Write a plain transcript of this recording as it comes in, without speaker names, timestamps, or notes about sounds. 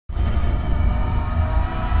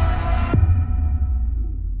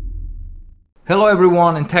Hello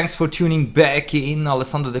everyone and thanks for tuning back in.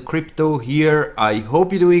 Alessandro the Crypto here. I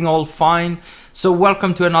hope you're doing all fine. So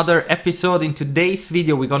welcome to another episode. In today's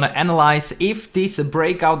video we're gonna analyze if this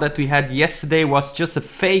breakout that we had yesterday was just a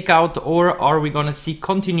fake out, or are we gonna see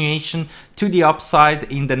continuation to the upside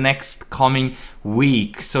in the next coming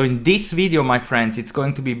week. So in this video, my friends, it's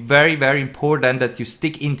going to be very important that you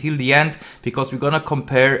stick until the end, because we're gonna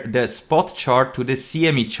compare the spot chart to the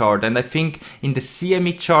CME chart. And I think in the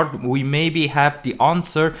CME chart we maybe have the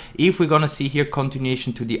answer if we're gonna see here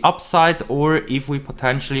continuation to the upside, or if we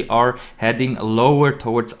potentially are heading lower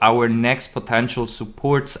towards our next potential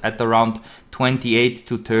supports at around 28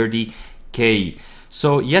 to 30k.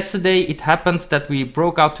 So yesterday it happened that we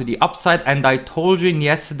broke out to the upside, and I told you in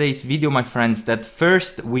yesterday's video, my friends, that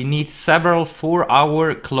first we need several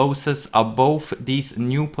 4-hour closes above this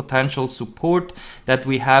new potential support that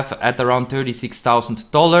we have at around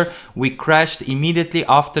 $36,000. We crashed immediately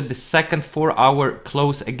after the second 4-hour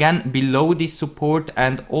close again below this support,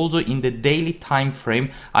 and also in the daily time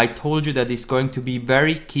frame I told you that it's going to be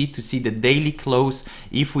very key to see the daily close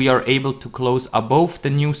if we are able to close above the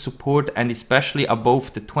new support, and especially above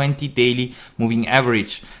the 20 daily moving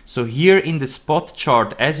average. So here in the spot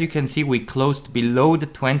chart, as you can see, we closed below the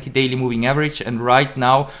 20 daily moving average, and right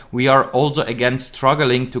now we are also again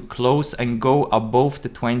struggling to close and go above the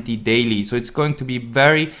 20 daily. So it's going to be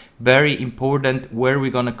very important where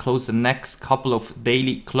we're gonna close the next couple of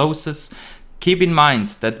daily closes. Keep in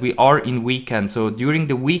mind that we are in weekend, so during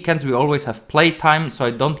the weekends we always have playtime, so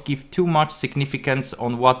I don't give too much significance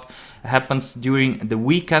on what happens during the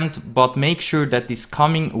weekend, but make sure that this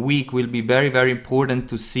coming week will be very important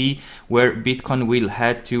to see where Bitcoin will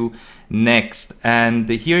head to next. And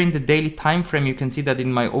here in the daily time frame you can see that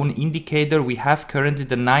in my own indicator we have currently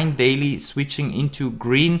the 9 daily switching into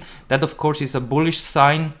green. That of course is a bullish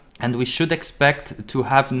sign, and we should expect to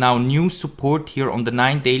have now new support here on the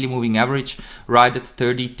 9 daily moving average right at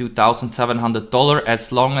 $32,700,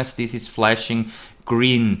 as long as this is flashing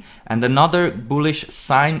green. And another bullish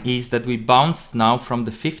sign is that we bounced now from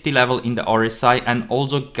the 50 level in the RSI, and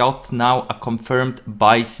also got now a confirmed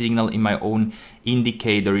buy signal in my own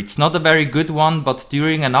indicator. It's not a very good one, but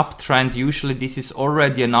during an uptrend usually this is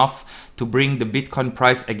already enough to bring the Bitcoin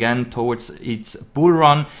price again towards its bull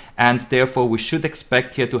run, and therefore we should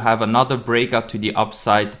expect here to have another breakout to the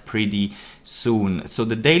upside pretty soon. So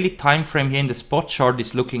the daily time frame here in the spot chart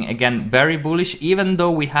is looking again very bullish, even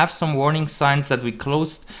though we have some warning signs that we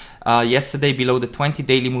closed yesterday below the 20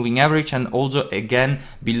 daily moving average, and also again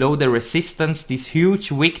below the resistance. This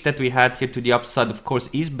huge wick that we had here to the upside of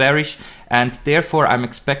course is bearish, and therefore I'm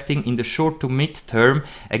expecting in the short to mid term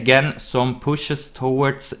again some pushes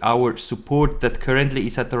towards our support that currently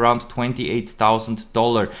is at around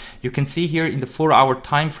 $28,000. You can see here in the 4-hour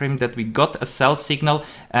time frame that we got a sell signal,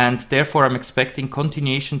 and therefore I'm expecting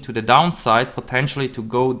continuation to the downside, potentially to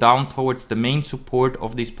go down towards the main support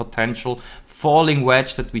of this potential falling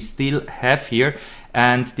wedge that we still have here.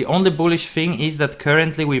 And the only bullish thing is that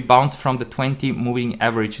currently we bounced from the 20 moving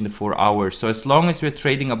average in the 4 hours. So as long as we're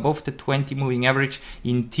trading above the 20 moving average,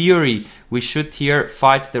 in theory we should here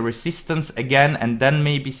fight the resistance again, and then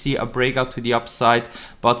maybe see a breakout to the upside.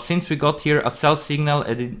 But since we got here a sell signal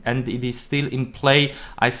and it is still in play,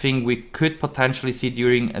 I think we could potentially see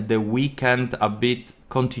during the weekend a bit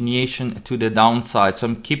continuation to the downside. So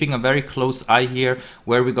I'm keeping a very close eye here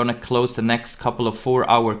where we're gonna close the next couple of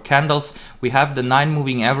 4-hour candles. We have the 9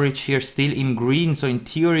 moving average here still in green, so in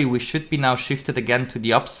theory we should be now shifted again to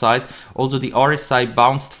the upside. Also the RSI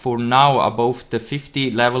bounced for now above the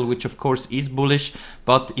 50 level, which of course is bullish,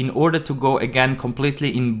 but in order to go again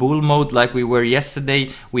completely in bull mode like we were yesterday,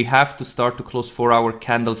 we have to start to close 4-hour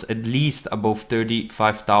candles at least above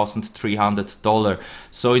 $35,300.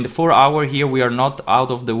 So in the 4-hour here we are not out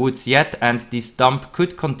of the woods yet, and this dump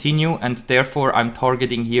could continue, and therefore I'm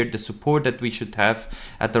targeting here the support that we should have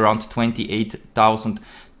at around $28,000.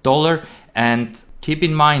 And keep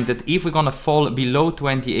in mind that if we're gonna fall below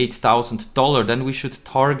 $28,000, then we should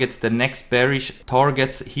target the next bearish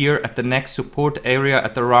targets here at the next support area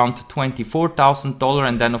at around $24,000,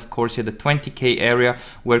 and then of course here the 20k area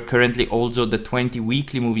where currently also the 20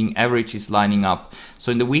 weekly moving average is lining up.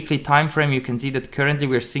 So in the weekly time frame you can see that currently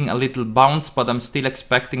we're seeing a little bounce, but I'm still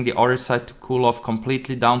expecting the RSI to cool off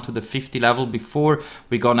completely down to the 50 level before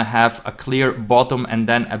we're gonna have a clear bottom and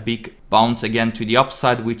then a big bounce again to the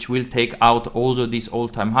upside, which will take out also this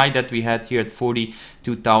all-time high that we had here at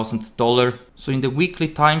 $42,000. So in the weekly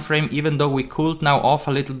time frame, even though we cooled now off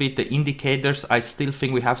a little bit the indicators, I still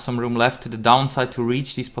think we have some room left to the downside to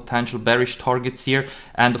reach these potential bearish targets here.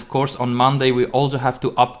 And of course on Monday we also have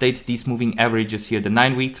to update these moving averages here, the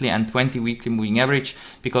 9 weekly and 20 weekly moving average,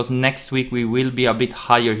 because next week we will be a bit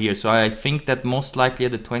higher here. So I think that most likely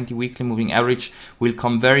the 20 weekly moving average will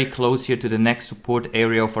come very close here to the next support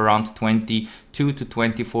area of around $22,000 to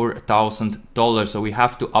 $24,000. So we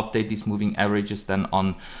have to update these moving averages then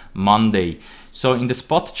on Monday. So in the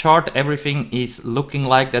spot chart, everything is looking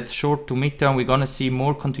like that short to midterm we're gonna see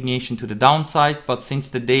more continuation to the downside, but since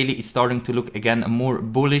the daily is starting to look again more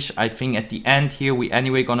bullish, I think at the end here we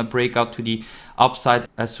anyway gonna break out to the upside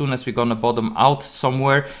as soon as we're gonna bottom out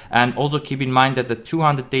somewhere. And also keep in mind that the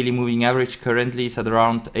 200 daily moving average currently is at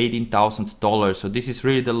around $18,000. So this is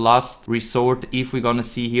really the last resort if we're gonna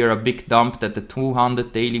see here a big dump, that the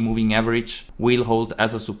 200 daily moving average will hold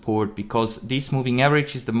as a support, because this moving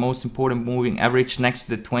average is the most important moving average next to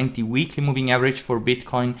the 20 weekly moving average for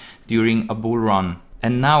Bitcoin during a bull run.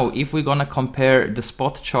 And now if we're gonna compare the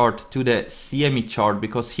spot chart to the CME chart,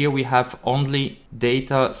 because here we have only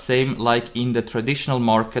data same like in the traditional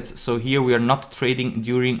markets, so here we are not trading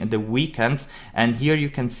during the weekends, and here you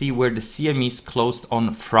can see where the CME is closed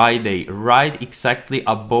on Friday, right exactly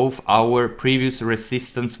above our previous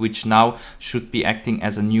resistance, which now should be acting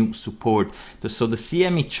as a new support. So the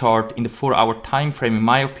CME chart in the 4-hour time frame, in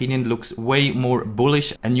my opinion, looks way more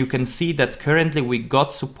bullish, and you can see that currently we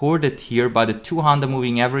got supported here by the 200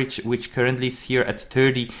 moving average, which currently is here at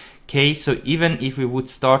 30K. So even if we would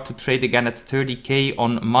start to trade again at 30K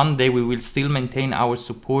on Monday, we will still maintain our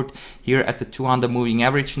support here at the 200 moving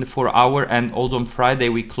average in the 4-hour, and also on Friday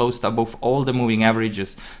we closed above all the moving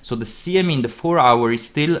averages. So the CME in the 4-hour is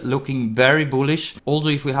still looking very bullish. Also,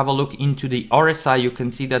 if we have a look into the RSI, you can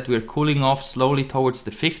see that we're cooling off slowly towards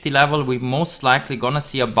the 50 level. We're most likely gonna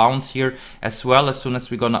see a bounce here as well as soon as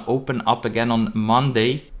we're gonna open up again on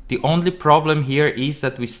Monday. The only problem here is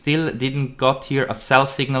that we still didn't got here a sell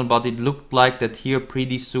signal, but it looked like that here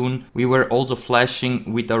pretty soon we were also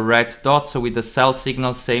flashing with a red dot, so with the sell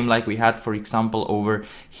signal, same like we had for example over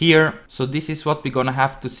here. So this is what we're gonna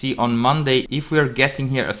have to see on Monday. If we are getting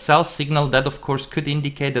here a sell signal, that of course could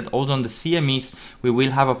indicate that also on the CMEs we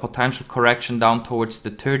will have a potential correction down towards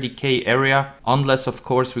the 30K area, unless of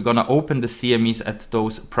course we're gonna open the CMEs at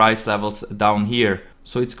those price levels down here.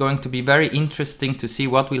 So it's going to be very interesting to see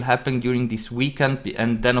what will happen during this weekend,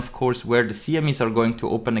 and then of course where the CMEs are going to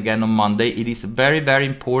open again on Monday. It is very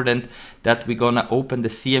important that we're gonna open the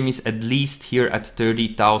CMEs at least here at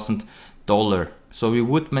 $30,000. So we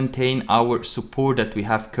would maintain our support that we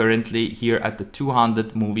have currently here at the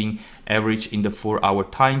 200 moving average in the 4-hour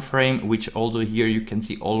time frame, which also here you can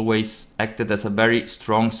see always acted as a very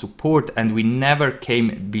strong support, and we never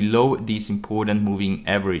came below this important moving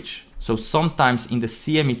average. So sometimes in the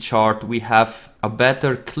CME chart we have a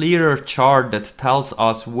better, clearer chart that tells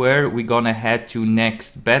us where we're gonna head to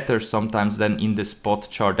next, better sometimes than in the spot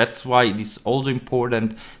chart. That's why it is also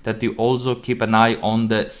important that you also keep an eye on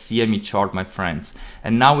the CME chart, my friends.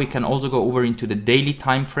 And now we can also go over into the daily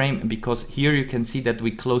time frame, because here you can see that we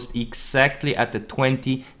closed exactly at the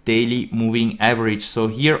 20 daily moving average. So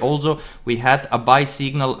here also we had a buy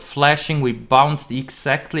signal flashing, we bounced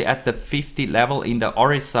exactly at the 50 level in the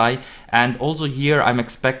RSI, and also here I'm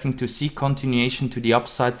expecting to see continuation to the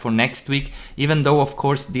upside for next week, even though of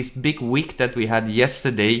course this big wick that we had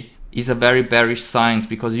yesterday is a very bearish sign,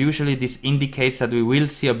 because usually this indicates that we will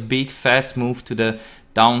see a big fast move to the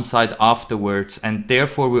downside afterwards, and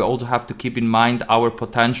therefore we also have to keep in mind our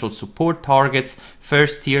potential support targets.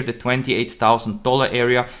 First here the $28,000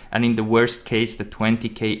 area, and in the worst case the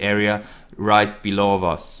 20K area right below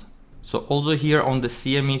us. So also here on the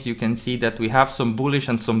CMEs you can see that we have some bullish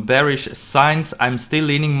and some bearish signs. I'm still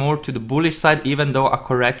leaning more to the bullish side, even though a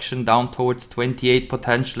correction down towards 28,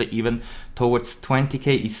 potentially even towards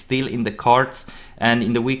 20K is still in the cards. And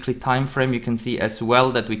in the weekly time frame you can see as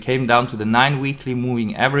well that we came down to the 9 weekly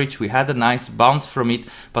moving average. We had a nice bounce from it,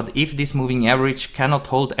 but if this moving average cannot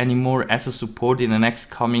hold anymore as a support in the next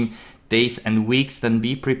coming days and weeks, then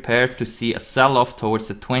be prepared to see a sell-off towards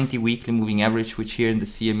the 20 weekly moving average, which here in the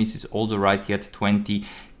CMEs is also right here at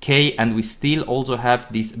 20K, and we still also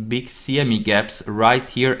have these big CME gaps right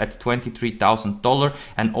here at $23,000,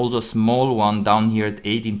 and also a small one down here at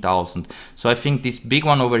 18,000. So I think this big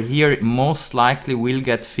one over here most likely will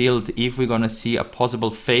get filled if we're gonna see a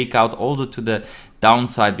possible fake out also to the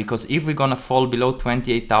downside, because if we're gonna fall below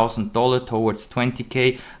 $28,000 towards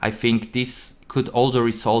 20K, I think this could also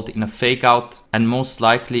result in a fake out, and most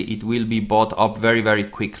likely it will be bought up very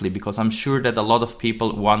quickly, because I'm sure that a lot of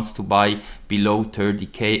people want to buy below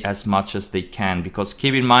 30k as much as they can, because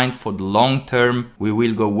keep in mind, for the long term we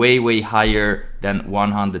will go way higher than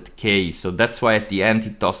 100k. So that's why at the end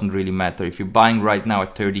it doesn't really matter if you're buying right now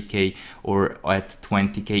at 30k or at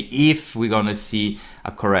 20k if we're gonna see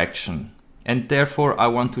a correction. And therefore I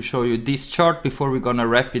want to show you this chart before we're gonna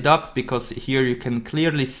wrap it up, because here you can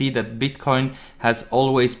clearly see that Bitcoin has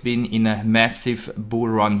always been in a massive bull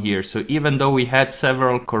run here. So even though we had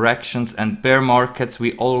several corrections and bear markets,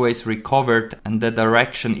 we always recovered, and the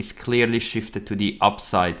direction is clearly shifted to the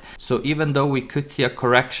upside. So even though we could see a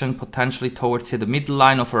correction potentially towards the middle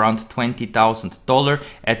line of around $20,000,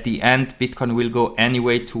 at the end Bitcoin will go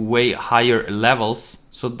anyway to way higher levels.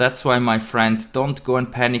 So that's why, my friend, don't go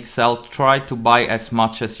and panic sell. Try to buy as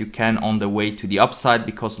much as you can on the way to the upside,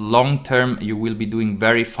 because long term you will be doing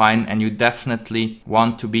very fine, and you definitely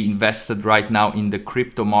want to be invested right now in the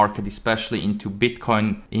crypto market, especially into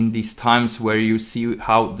Bitcoin, in these times where you see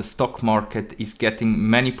how the stock market is getting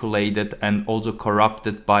manipulated and also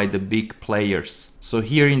corrupted by the big players. So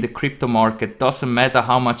here in the crypto market, doesn't matter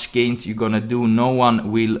how much gains you're gonna do, no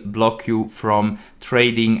one will block you from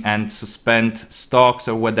trading and suspend stocks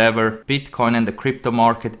or whatever. Bitcoin and the crypto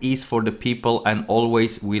market is for the people and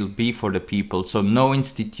always will be for the people. So no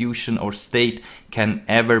institution or state can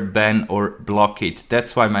ever ban or block it.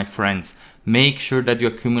 That's why, my friends, make sure that you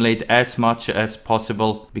accumulate as much as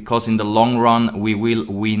possible, because in the long run we will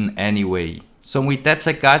win anyway. So with that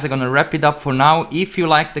said, guys, I'm gonna wrap it up for now. If you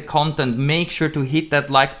like the content, make sure to hit that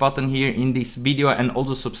like button here in this video, and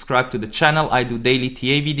also subscribe to the channel. I do daily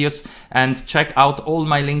TA videos, and check out all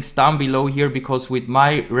my links down below here, because with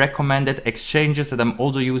my recommended exchanges that I'm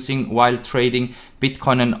also using while trading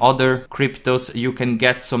Bitcoin and other cryptos, you can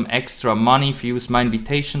get some extra money if you use my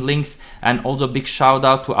invitation links. And also big shout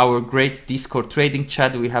out to our great Discord trading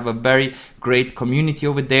chat. We have a very great community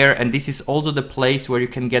over there, and this is also the place where you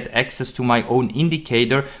can get access to my own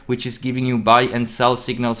indicator, which is giving you buy and sell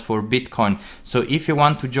signals for Bitcoin. So if you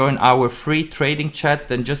want to join our free trading chat,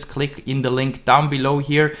 then just click in the link down below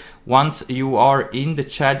here. Once you are in the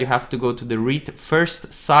chat, you have to go to the read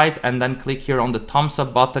first site and then click here on the thumbs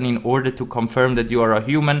up button in order to confirm that you are a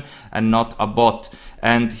human and not a bot.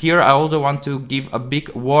 And here I also want to give a big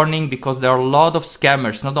warning, because there are a lot of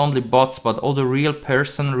scammers, not only bots, but also real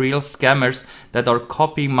scammers that are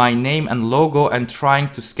copying my name and logo and trying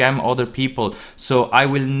to scam other people. So I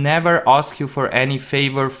will never ask you for any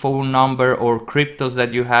favor, phone number or cryptos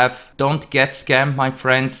that you have. Don't get scammed, my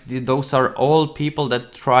friends. Those are all people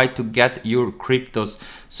that try to get your cryptos.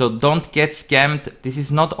 So don't get scammed. This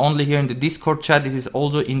is not only here in the Discord chat, this is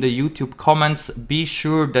also in the YouTube comments. Be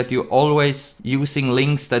sure that you're always using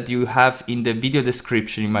links that you have in the video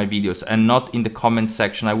description in my videos and not in the comment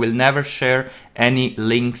section. I will never share any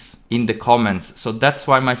links in the comments. So that's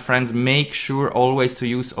why, my friends, make sure always to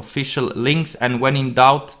use official links, and when in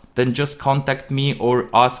doubt, then just contact me or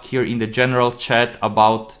ask here in the general chat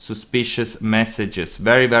about suspicious messages.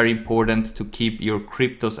 Very important to keep your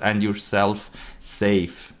cryptos and yourself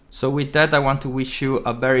safe. So with that, I want to wish you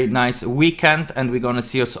a very nice weekend, and we're gonna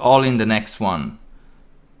see us all in the next one.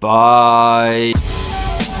 Bye.